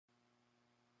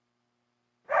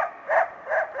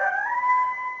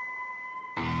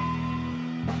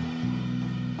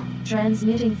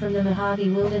Transmitting from the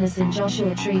Mojave Wilderness in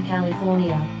Joshua Tree,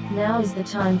 California, now is the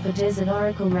time for Desert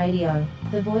Oracle Radio,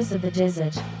 the voice of the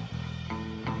desert.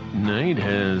 Night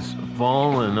has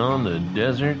fallen on the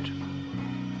desert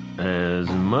as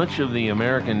much of the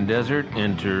American desert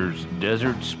enters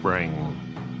desert spring.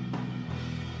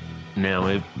 Now,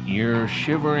 if you're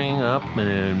shivering up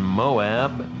in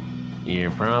Moab, you're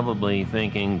probably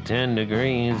thinking 10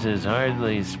 degrees is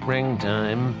hardly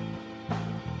springtime.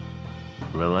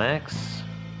 Relax.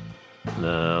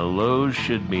 The lows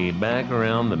should be back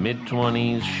around the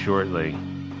mid-20s shortly.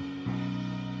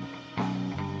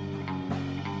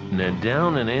 Now,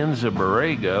 down in Anza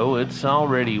Borrego, it's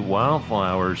already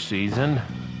wildflower season.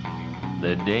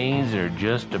 The days are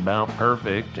just about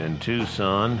perfect in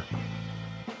Tucson.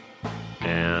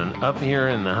 And up here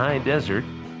in the high desert,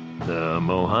 the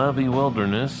Mojave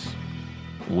Wilderness,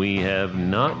 we have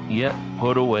not yet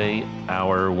put away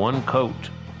our one coat.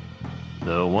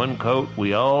 The one coat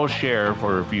we all share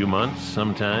for a few months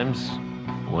sometimes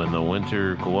when the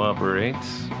winter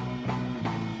cooperates.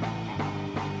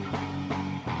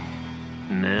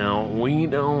 Now, we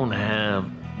don't have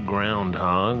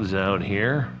groundhogs out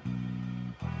here.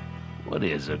 What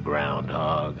is a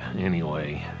groundhog,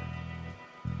 anyway?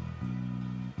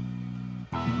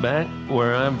 Back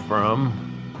where I'm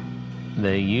from,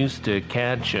 they used to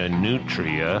catch a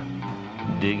nutria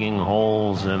digging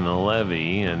holes in the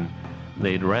levee, and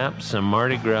they'd wrap some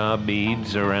Mardi Gras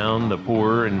beads around the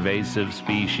poor invasive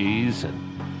species and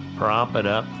prop it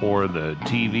up for the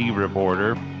TV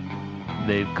reporter.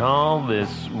 They'd call this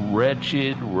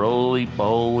wretched,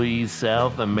 roly-poly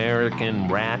South American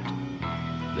rat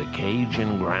the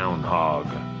Cajun groundhog.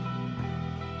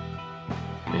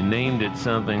 They named it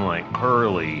something like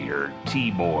Curly or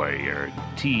T-Boy or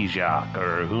T-Jacques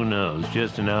or who knows,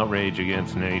 just an outrage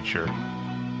against nature.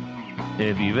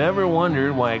 If you've ever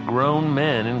wondered why grown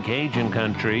men in Cajun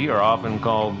country are often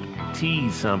called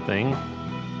T-something,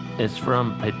 it's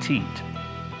from petite.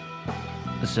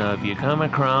 So if you come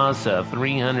across a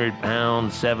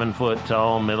 300-pound,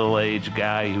 7-foot-tall, middle-aged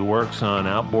guy who works on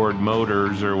outboard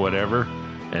motors or whatever,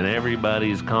 and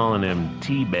everybody's calling him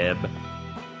T-Beb,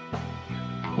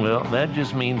 well, that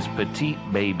just means petite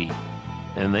baby.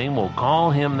 And they will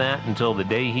call him that until the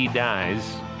day he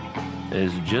dies.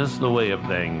 Is just the way of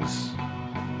things.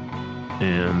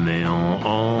 And they'll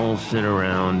all sit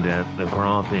around at the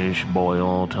crawfish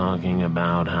boil talking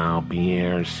about how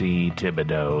Pierre C.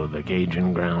 Thibodeau, the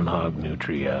Cajun groundhog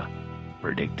nutria,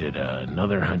 predicted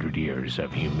another 100 years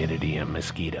of humidity and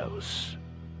mosquitoes.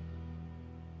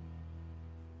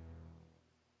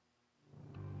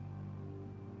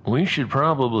 We should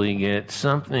probably get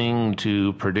something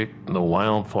to predict the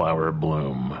wildflower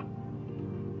bloom,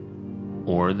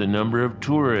 or the number of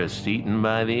tourists eaten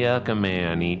by the Yucca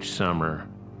Man each summer.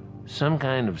 Some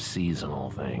kind of seasonal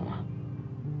thing.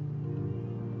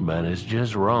 But it's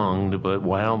just wrong to put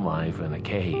wildlife in a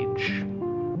cage.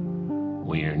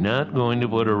 We are not going to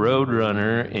put a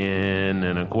roadrunner in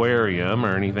an aquarium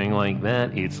or anything like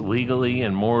that. It's legally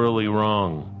and morally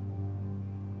wrong.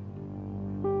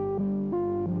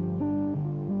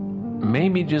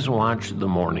 Maybe just watch the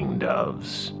mourning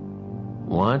doves.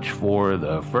 Watch for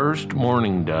the first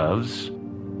mourning doves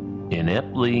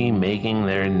ineptly making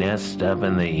their nest up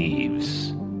in the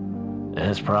eaves.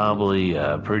 That's probably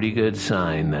a pretty good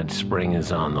sign that spring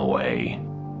is on the way.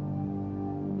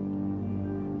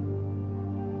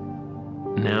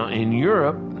 Now, in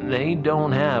Europe, they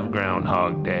don't have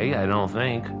Groundhog Day, I don't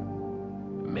think.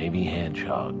 Maybe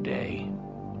Hedgehog Day.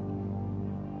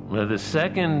 Well, the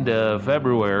 2nd of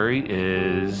February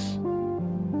is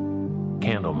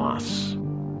Candlemas.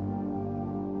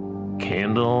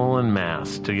 Candle and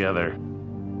Mass together.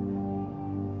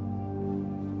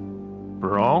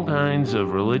 For all kinds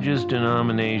of religious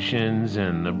denominations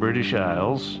in the British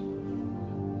Isles,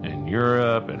 in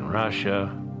Europe and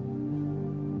Russia,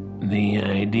 the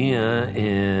idea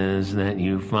is that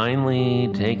you've finally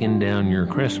taken down your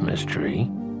Christmas tree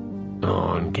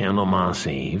on Candlemas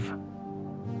Eve,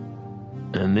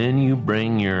 and then you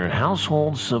bring your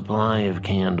household supply of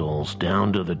candles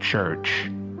down to the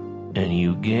church, and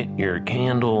you get your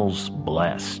candles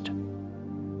blessed.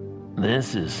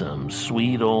 This is some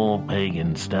sweet old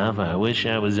pagan stuff. I wish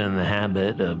I was in the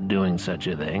habit of doing such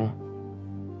a thing.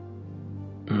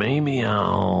 Maybe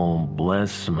I'll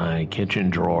bless my kitchen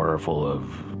drawer full of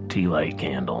tea light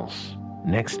candles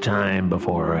next time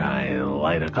before I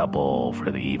light a couple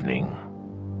for the evening.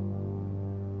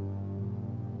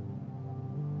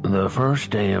 The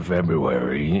first day of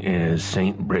February is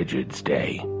St. Bridget's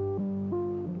Day,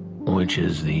 which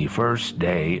is the first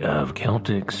day of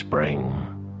Celtic spring.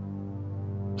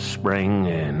 spring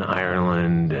in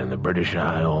Ireland and the British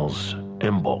Isles,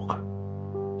 Imbolc.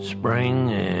 Spring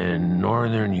in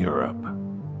Northern Europe.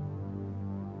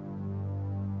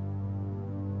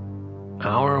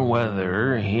 Our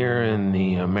weather here in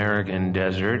the American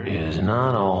desert is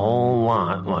not a whole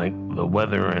lot like the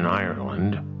weather in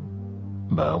Ireland,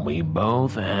 but we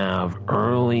both have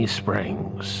early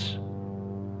springs.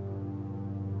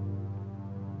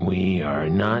 We are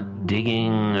not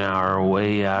digging our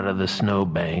way out of the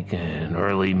snowbank in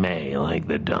early May like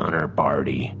the Donner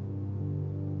Party.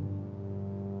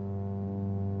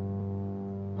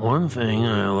 One thing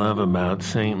I love about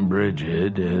St.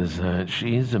 Bridget is that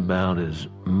she's about as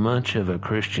much of a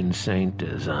Christian saint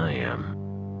as I am.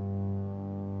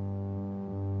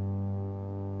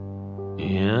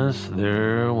 Yes,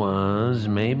 there was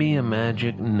maybe a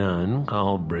magic nun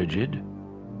called Bridget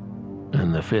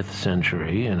in the 5th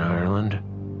century in Ireland.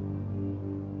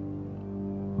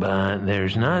 But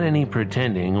there's not any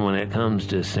pretending when it comes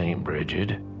to St.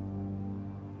 Bridget.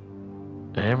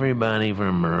 Everybody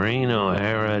from Maureen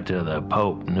O'Hara to the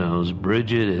Pope knows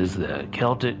Bridget is the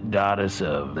Celtic goddess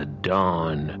of the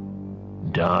dawn,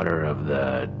 daughter of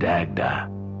the Dagda,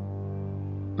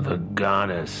 the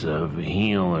goddess of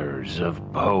healers, of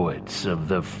poets, of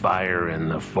the fire in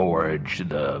the forge,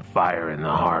 the fire in the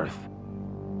hearth.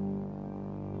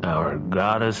 Our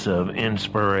goddess of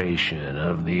inspiration,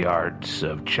 of the arts,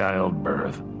 of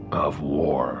childbirth, of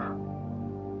war.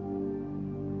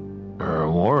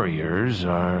 Her warriors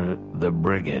are the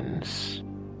brigands,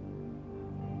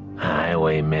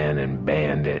 highwaymen and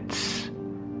bandits,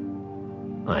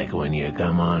 like when you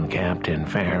come on Captain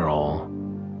Farrell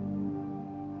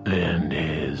and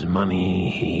his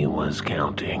money he was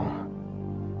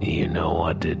counting. You know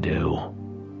what to do.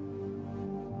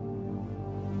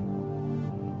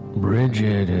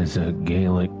 Bridget is a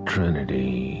Gaelic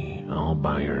trinity, all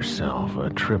by herself, a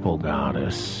triple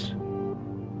goddess.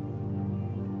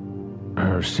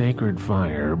 Her sacred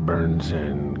fire burns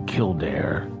in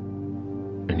Kildare,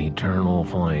 an eternal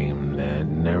flame that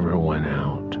never went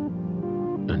out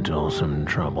until some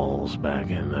troubles back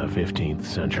in the 15th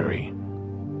century.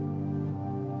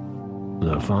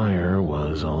 The fire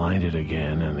was lighted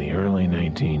again in the early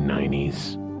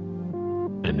 1990s,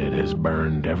 and it has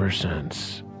burned ever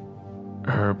since.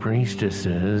 Her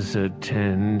priestesses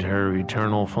attend her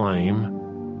eternal flame,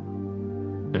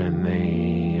 and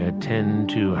they attend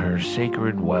to her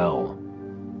sacred well,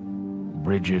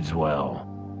 Bridget's Well.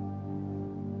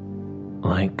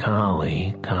 Like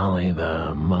Kali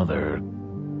the mother,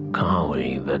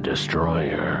 Kali the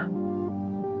destroyer.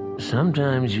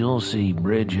 Sometimes you'll see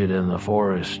Bridget in the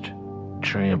forest,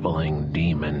 trampling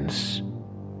demons,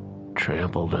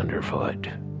 trampled underfoot.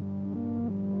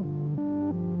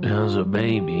 As a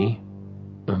baby,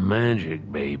 a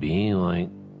magic baby like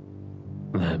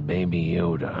that baby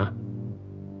Yoda,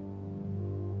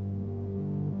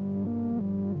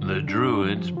 the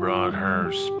druids brought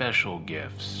her special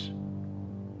gifts,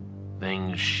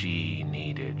 things she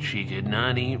needed. She could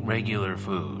not eat regular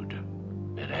food.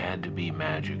 It had to be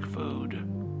magic food.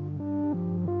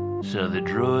 So the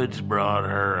druids brought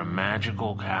her a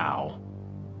magical cow.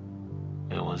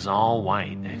 It was all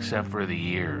white except for the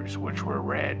ears, which were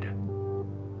red.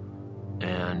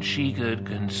 And she could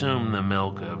consume the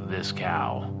milk of this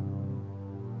cow.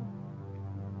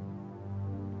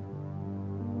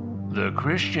 The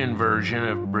Christian version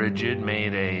of Bridget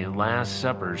made a Last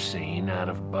Supper scene out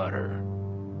of butter.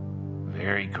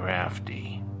 Very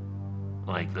crafty.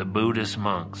 Like the Buddhist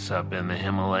monks up in the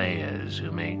Himalayas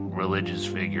who make religious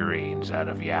figurines out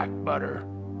of yak butter.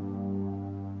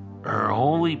 Her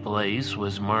holy place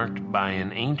was marked by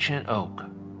an ancient oak,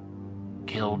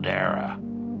 Kildare,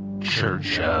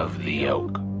 Church of the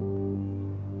Oak.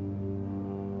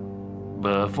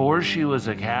 Before she was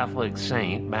a Catholic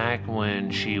saint, back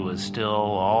when she was still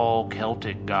all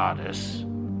Celtic goddess,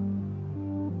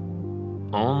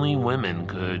 only women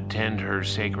could tend her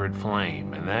sacred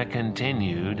flame, and that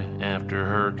continued after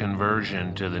her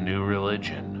conversion to the new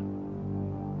religion.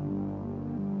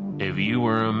 If you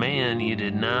were a man, you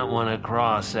did not want to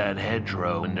cross that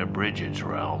hedgerow into Bridget's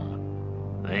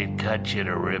realm. They'd cut you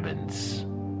to ribbons.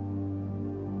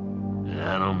 And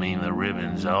I don't mean the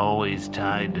ribbons always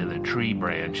tied to the tree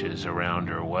branches around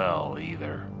her well,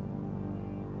 either.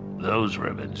 Those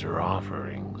ribbons are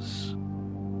offerings.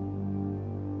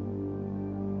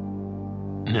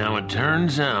 Now, it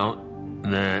turns out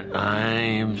that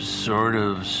I've sort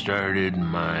of started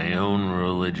my own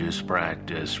religious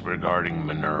practice regarding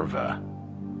Minerva,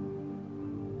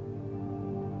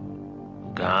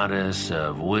 goddess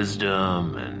of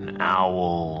wisdom and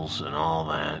owls and all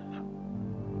that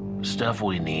stuff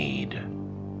we need.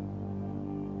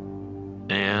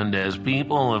 And as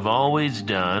people have always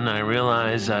done, I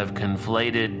realize I've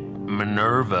conflated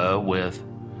Minerva with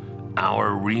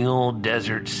our real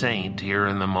desert saint here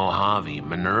in the Mojave,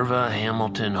 Minerva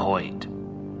Hamilton Hoyt.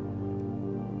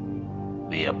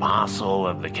 The apostle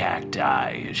of the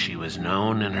cacti, as she was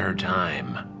known in her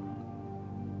time.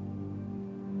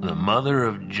 The mother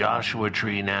of Joshua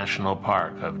Tree National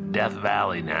Park, of Death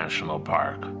Valley National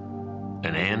Park, and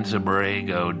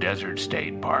Anza-Borrego Desert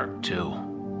State Park, too.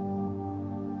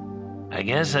 I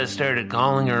guess I started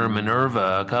calling her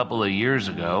Minerva a couple of years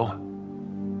ago.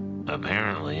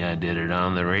 Apparently, I did it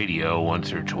on the radio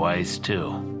once or twice, too.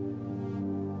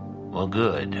 Well,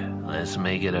 good. Let's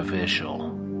make it official.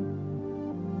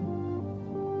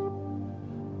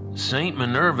 Saint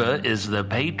Minerva is the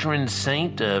patron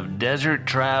saint of desert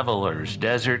travelers,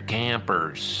 desert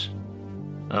campers,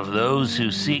 of those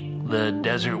who seek the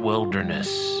desert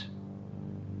wilderness.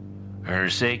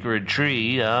 Her sacred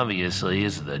tree, obviously,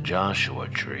 is the Joshua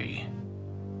Tree.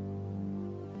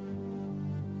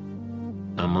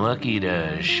 I'm lucky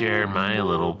to share my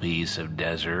little piece of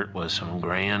desert with some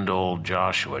grand old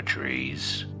Joshua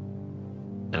trees.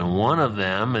 And one of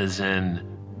them is in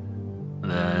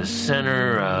the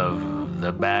center of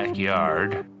the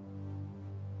backyard.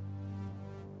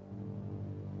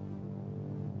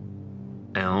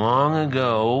 And long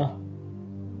ago,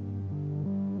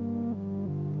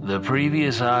 the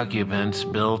previous occupants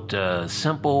built a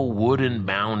simple wooden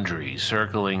boundary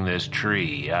circling this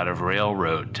tree out of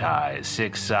railroad ties,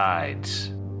 6 sides.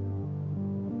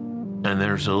 And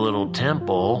there's a little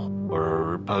temple,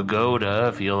 or pagoda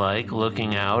if you like,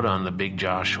 looking out on the big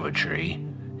Joshua tree,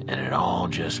 and it all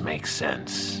just makes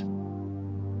sense.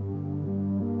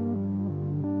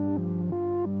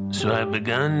 So I've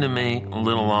begun to make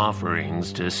little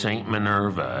offerings to Saint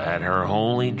Minerva at her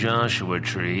holy Joshua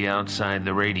tree outside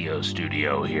the radio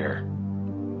studio here.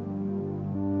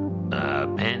 A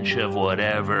pinch of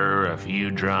whatever, a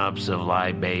few drops of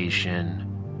libation,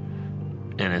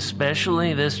 and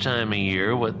especially this time of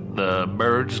year with the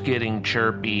birds getting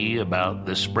chirpy about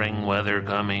the spring weather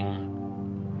coming,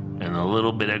 and the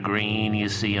little bit of green you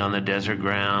see on the desert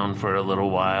ground for a little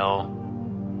while.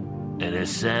 It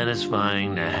is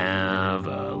satisfying to have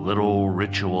a little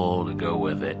ritual to go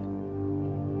with it.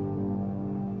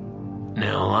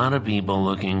 Now, a lot of people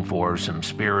looking for some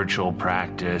spiritual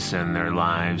practice in their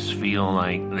lives feel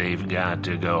like they've got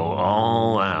to go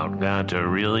all out, got to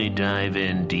really dive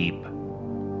in deep.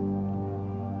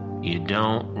 You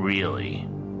don't really.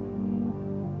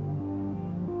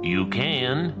 You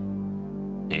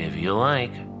can, if you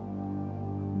like,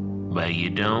 but you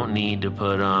don't need to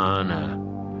put on a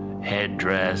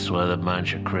headdress with a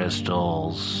bunch of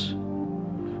crystals,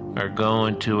 or go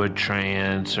into a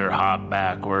trance, or hop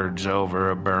backwards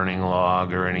over a burning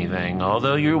log or anything,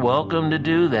 although you're welcome to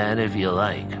do that if you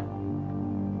like.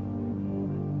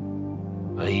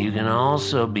 But you can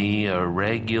also be a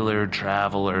regular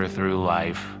traveler through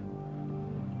life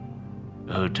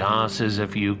who tosses a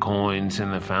few coins in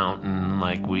the fountain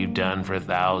like we've done for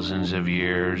thousands of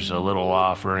years, a little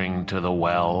offering to the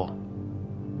well.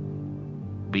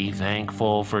 Be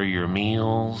thankful for your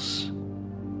meals.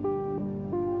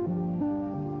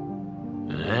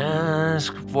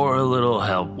 Ask for a little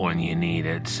help when you need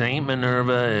it. Saint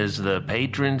Minerva is the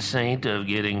patron saint of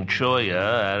getting choya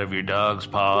out of your dog's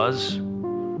paws.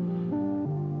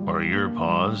 Or your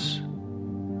paws.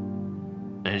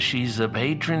 And she's the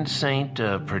patron saint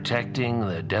of protecting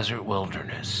the desert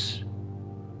wilderness.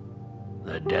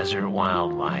 The desert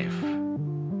wildlife.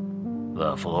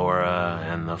 The flora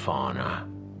and the fauna.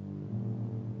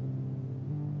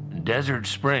 Desert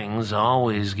springs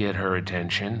always get her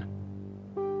attention,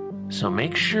 so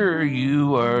make sure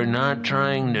you are not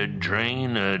trying to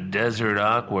drain a desert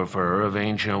aquifer of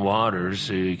ancient waters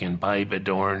so you can pipe it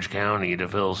to Orange County to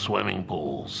fill swimming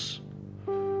pools.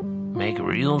 Make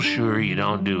real sure you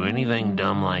don't do anything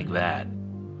dumb like that.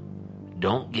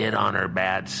 Don't get on her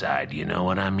bad side, you know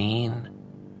what I mean?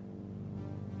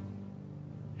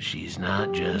 She's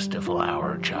not just a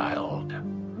flower child.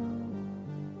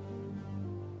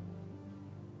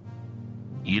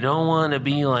 You don't want to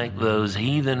be like those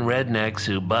heathen rednecks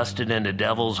who busted into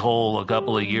Devil's Hole a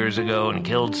couple of years ago and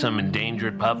killed some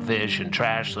endangered pupfish and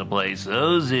trashed the place.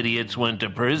 Those idiots went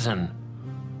to prison.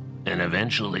 And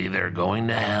eventually they're going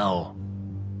to hell,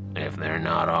 if they're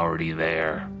not already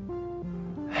there.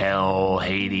 Hell,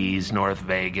 Hades, North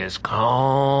Vegas,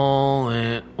 call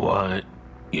it what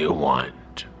you want.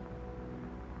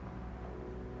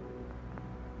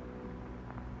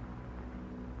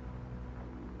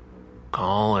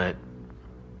 Call it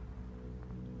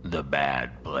the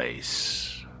bad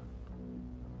place.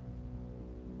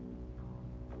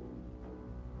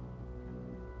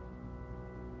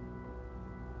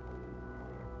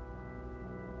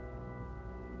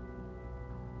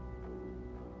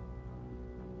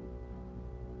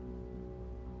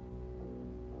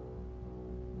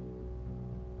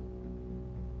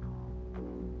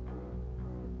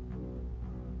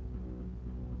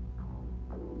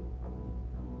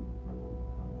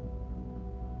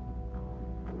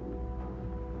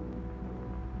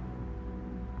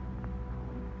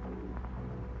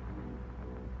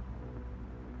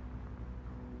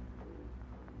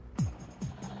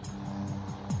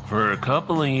 For a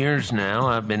couple of years now,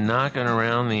 I've been knocking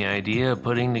around the idea of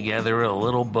putting together a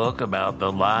little book about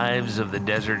the lives of the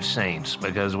desert saints,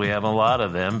 because we have a lot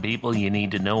of them, people you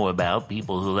need to know about,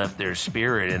 people who left their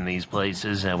spirit in these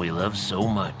places that we love so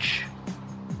much.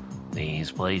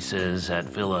 These places that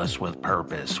fill us with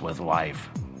purpose, with life.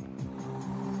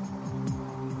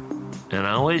 And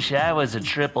I wish I was a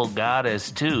triple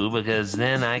goddess too, because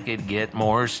then I could get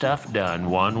more stuff done.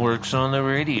 One works on the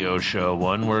radio show,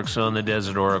 one works on the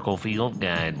Desert Oracle Field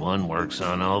Guide, one works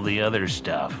on all the other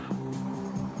stuff.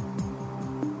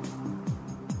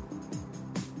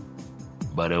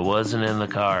 But it wasn't in the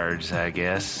cards, I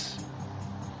guess.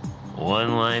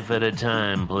 One life at a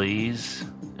time, please,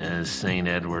 as St.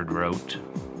 Edward wrote.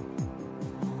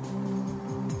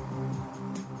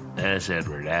 That's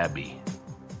Edward Abbey.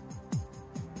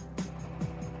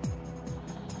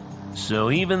 So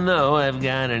even though I've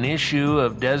got an issue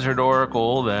of Desert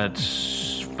Oracle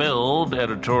that's filled,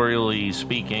 editorially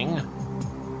speaking,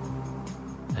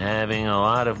 having a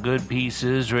lot of good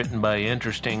pieces written by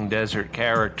interesting desert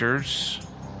characters,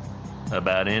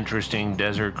 about interesting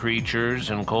desert creatures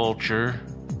and culture,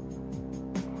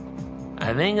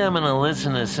 I think I'm going to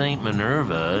listen to St.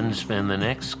 Minerva and spend the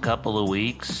next couple of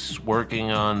weeks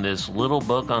working on this little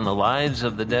book on the lives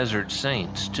of the desert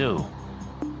saints, too.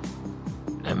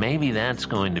 And maybe that's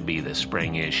going to be the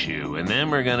spring issue. And then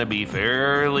we're going to be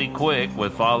fairly quick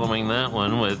with following that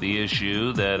one with the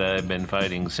issue that I've been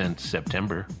fighting since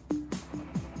September.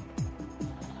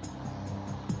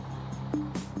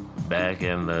 Back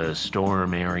in the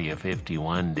Storm Area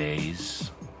 51 days.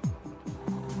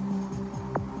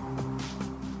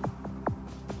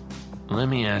 Let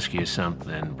me ask you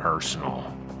something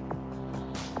personal.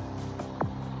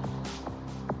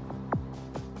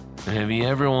 Have you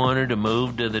ever wanted to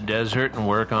move to the desert and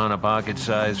work on a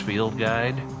pocket-sized field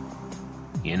guide?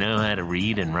 You know how to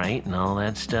read and write and all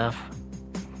that stuff?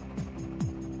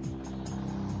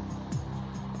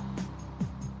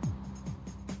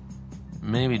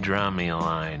 Maybe drop me a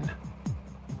line.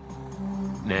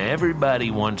 Now,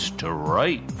 everybody wants to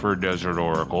write for Desert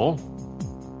Oracle.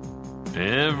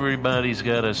 Everybody's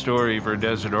got a story for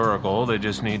Desert Oracle, they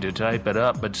just need to type it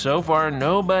up. But so far,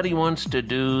 nobody wants to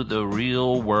do the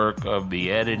real work of the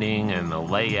editing and the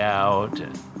layout,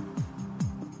 and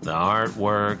the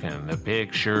artwork and the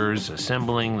pictures,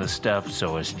 assembling the stuff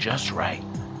so it's just right.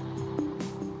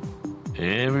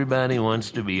 Everybody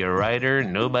wants to be a writer,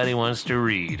 nobody wants to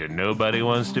read, and nobody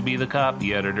wants to be the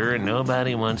copy editor, and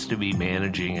nobody wants to be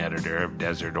managing editor of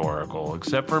Desert Oracle,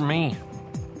 except for me.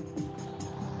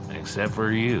 Except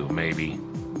for you, maybe.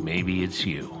 Maybe it's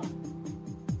you.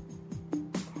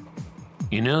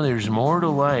 You know, there's more to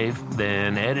life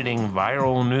than editing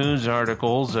viral news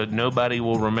articles that nobody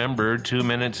will remember 2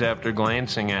 minutes after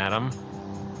glancing at them.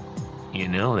 You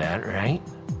know that, right?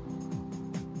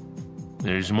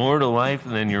 There's more to life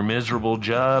than your miserable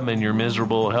job and your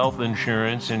miserable health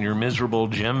insurance and your miserable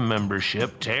gym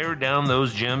membership. Tear down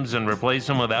those gyms and replace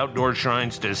them with outdoor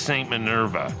shrines to St.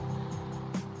 Minerva.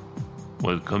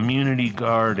 With community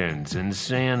gardens and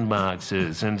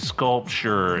sandboxes and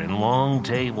sculpture and long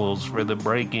tables for the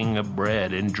breaking of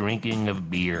bread and drinking of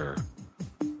beer.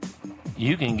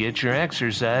 You can get your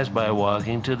exercise by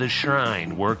walking to the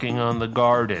shrine, working on the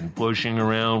garden, pushing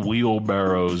around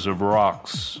wheelbarrows of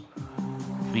rocks,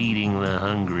 feeding the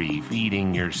hungry,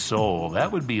 feeding your soul.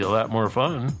 That would be a lot more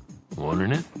fun,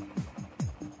 wouldn't it?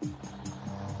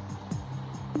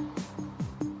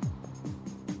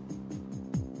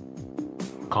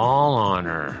 Call on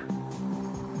her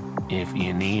if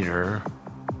you need her,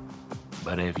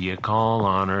 but if you call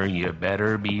on her, you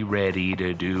better be ready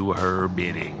to do her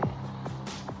bidding.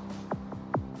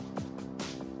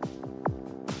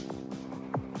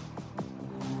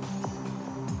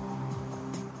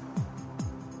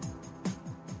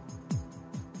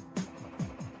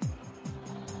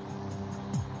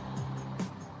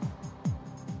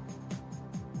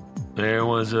 There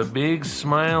was a big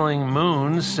smiling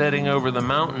moon setting over the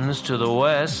mountains to the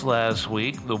west last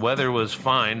week. The weather was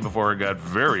fine before it got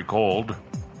very cold.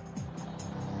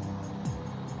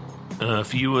 A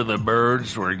few of the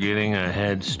birds were getting a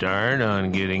head start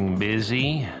on getting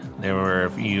busy. There were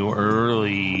a few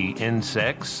early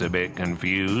insects a bit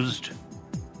confused.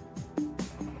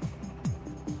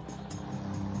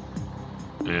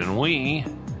 And we,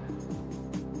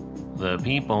 the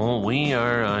people, we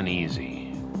are uneasy.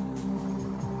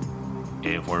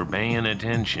 If we're paying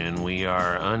attention, we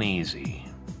are uneasy.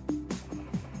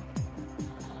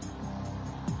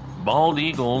 Bald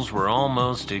eagles were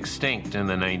almost extinct in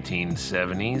the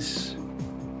 1970s.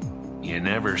 You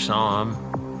never saw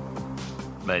them.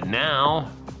 But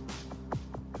now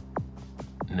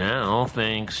Now,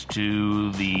 thanks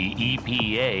to the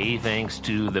EPA, thanks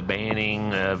to the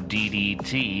banning of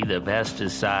DDT, the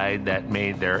pesticide that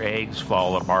made their eggs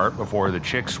fall apart before the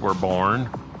chicks were born,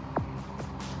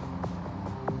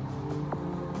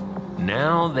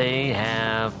 now they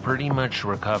have pretty much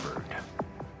recovered.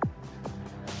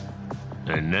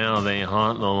 And now they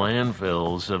haunt the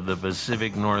landfills of the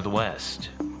Pacific Northwest.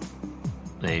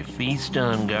 They feast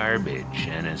on garbage,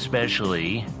 and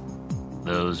especially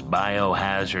those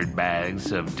biohazard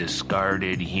bags of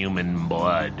discarded human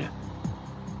blood.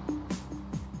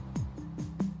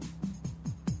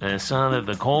 I saw that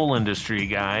the coal industry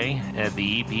guy at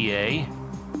the EPA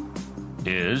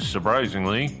is,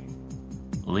 surprisingly,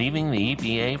 leaving the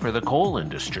EPA for the coal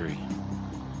industry.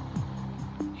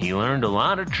 He learned a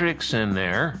lot of tricks in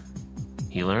there.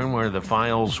 He learned where the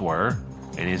files were,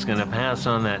 and he's going to pass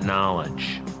on that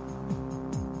knowledge.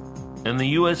 And the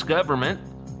U.S. government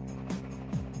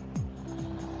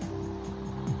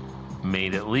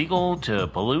made it legal to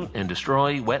pollute and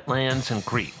destroy wetlands and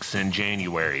creeks in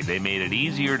January. They made it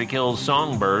easier to kill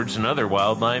songbirds and other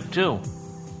wildlife, too.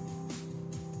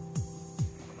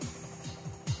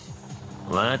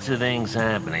 Lots of things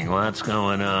happening, lots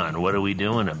going on. What are we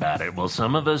doing about it? Well,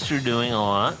 some of us are doing a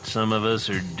lot. Some of us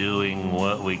are doing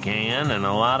what we can, and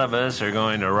a lot of us are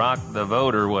going to rock the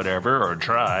vote or whatever, or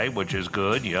try, which is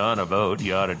good. You ought to vote,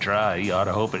 you ought to try, you ought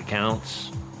to hope it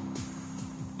counts.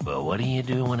 But what do you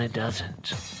do when it doesn't?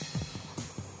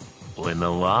 When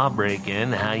the law break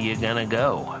in, how you gonna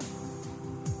go?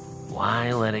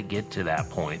 Why let it get to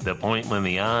that point? The point when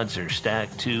the odds are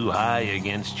stacked too high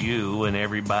against you and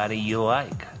everybody you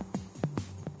like.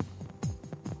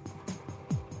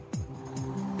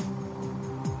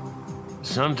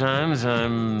 Sometimes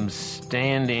I'm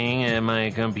standing at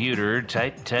my computer,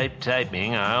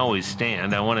 typing. I always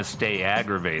stand. I want to stay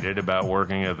aggravated about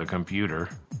working at the computer.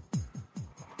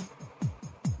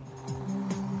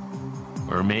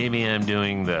 Or maybe I'm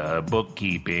doing the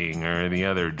bookkeeping or the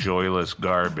other joyless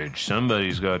garbage.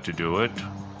 Somebody's got to do it.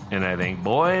 And I think,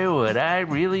 boy, would I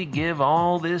really give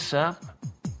all this up?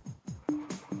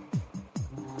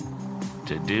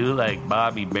 To do like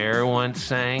Bobby Bear once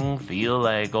sang, feel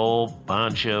like old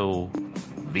Pancho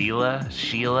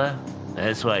Sheila?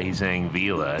 That's why he sang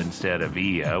Vila instead of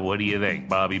Villa. What do you think?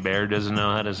 Bobby Bear doesn't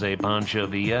know how to say Pancho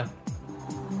Villa?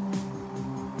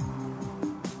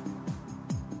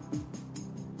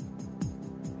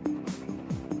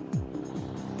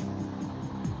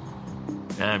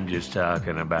 I'm just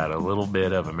talking about a little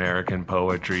bit of American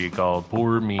poetry called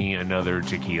Pour Me Another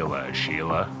Tequila,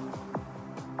 Sheila.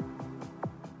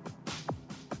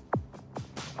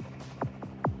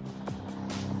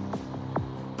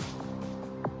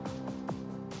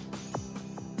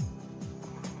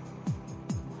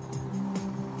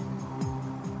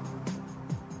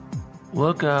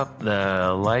 Look up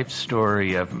the life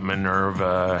story of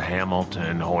Minerva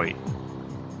Hamilton Hoyt,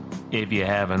 if you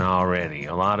haven't already.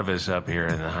 A lot of us up here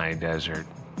in the high desert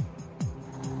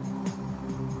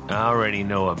I already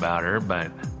know about her,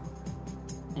 but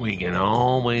we can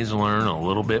always learn a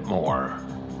little bit more.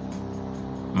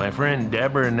 My friend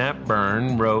Deborah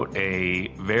Netburn wrote a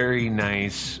very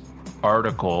nice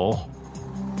article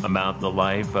about the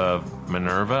life of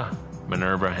Minerva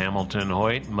Hamilton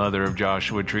Hoyt, mother of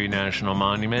Joshua Tree National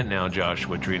Monument, now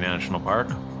Joshua Tree National Park.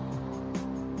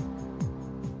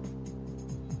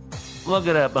 Look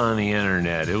it up on the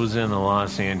internet. It was in the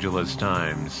Los Angeles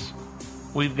Times.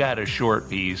 We've got a short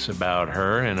piece about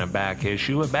her in a back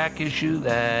issue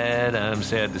that I'm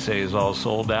sad to say is all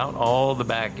sold out. All the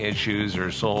back issues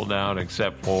are sold out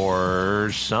except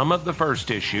for some of the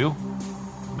first issue,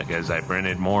 because I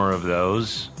printed more of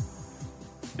those,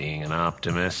 being an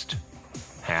optimist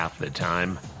half the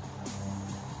time.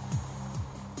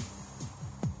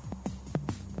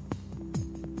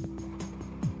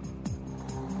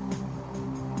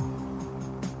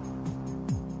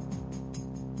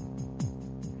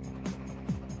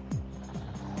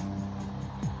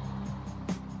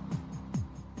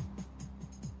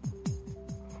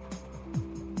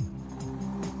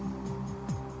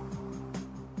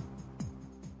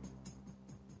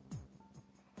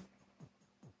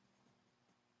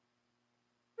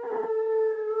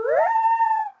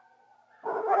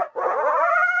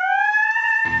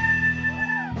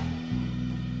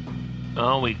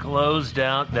 Well, we closed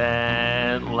out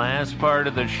that last part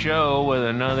of the show with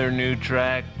another new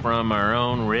track from our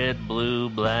own Red, Blue,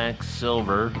 Black,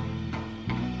 Silver.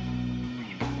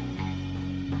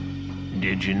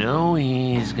 Did you know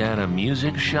he's got a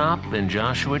music shop in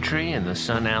Joshua Tree in the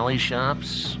Sun Alley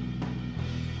Shops?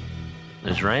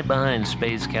 It's right behind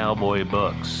Space Cowboy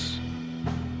Books.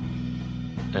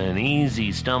 an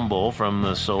easy stumble from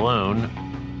the saloon.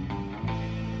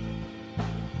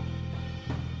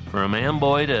 From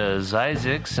Amboy to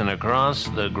Zzyzx and across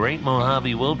the Great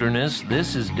Mojave Wilderness,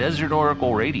 this is Desert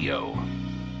Oracle Radio.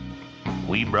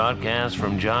 We broadcast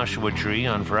from Joshua Tree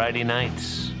on Friday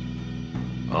nights,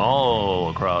 all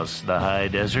across the high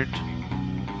desert.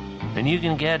 And you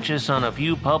can catch us on a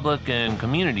few public and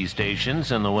community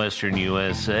stations in the western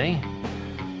USA.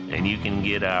 And you can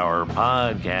get our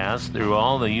podcast through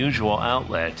all the usual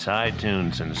outlets,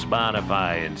 iTunes and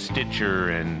Spotify and Stitcher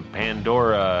and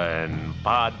Pandora and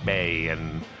Podbay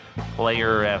and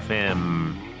Player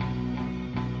FM.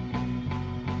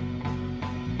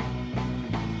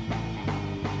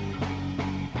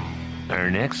 Our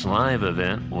next live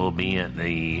event will be at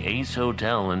the Ace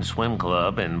Hotel and Swim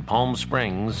Club in Palm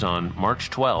Springs on March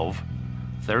 12,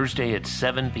 Thursday at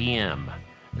 7 p.m.,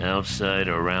 outside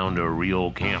around a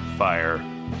real campfire.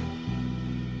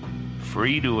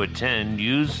 Free to attend.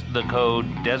 Use the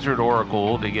code Desert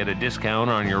Oracle to get a discount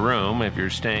on your room if you're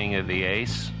staying at the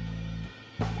Ace.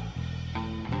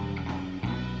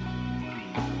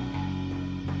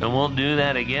 And we'll do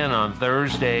that again on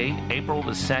Thursday, April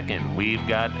the 2nd. We've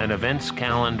got an events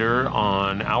calendar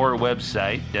on our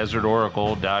website,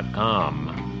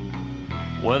 desertoracle.com.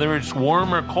 Whether it's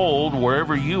warm or cold,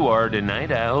 wherever you are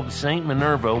tonight, I hope St.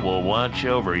 Minerva will watch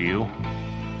over you.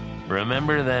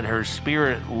 Remember that her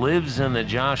spirit lives in the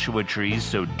Joshua trees,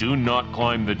 so do not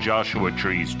climb the Joshua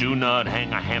trees. Do not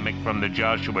hang a hammock from the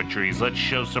Joshua trees. Let's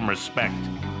show some respect.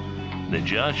 The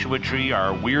Joshua tree,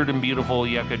 our weird and beautiful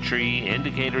yucca tree,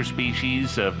 indicator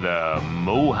species of the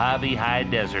Mojave High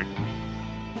Desert.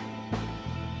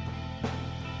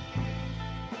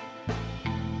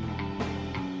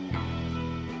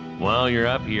 While you're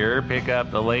up here, pick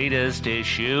up the latest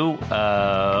issue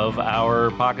of our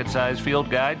pocket-sized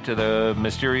field guide to the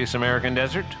mysterious American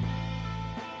desert.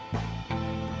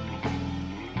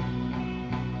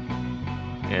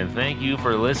 And thank you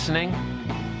for listening.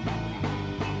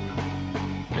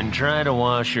 And try to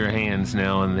wash your hands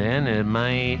now and then. It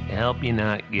might help you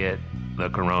not get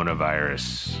the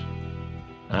coronavirus.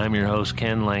 I'm your host,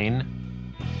 Ken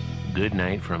Lane. Good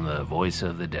night from the voice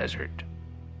of the desert.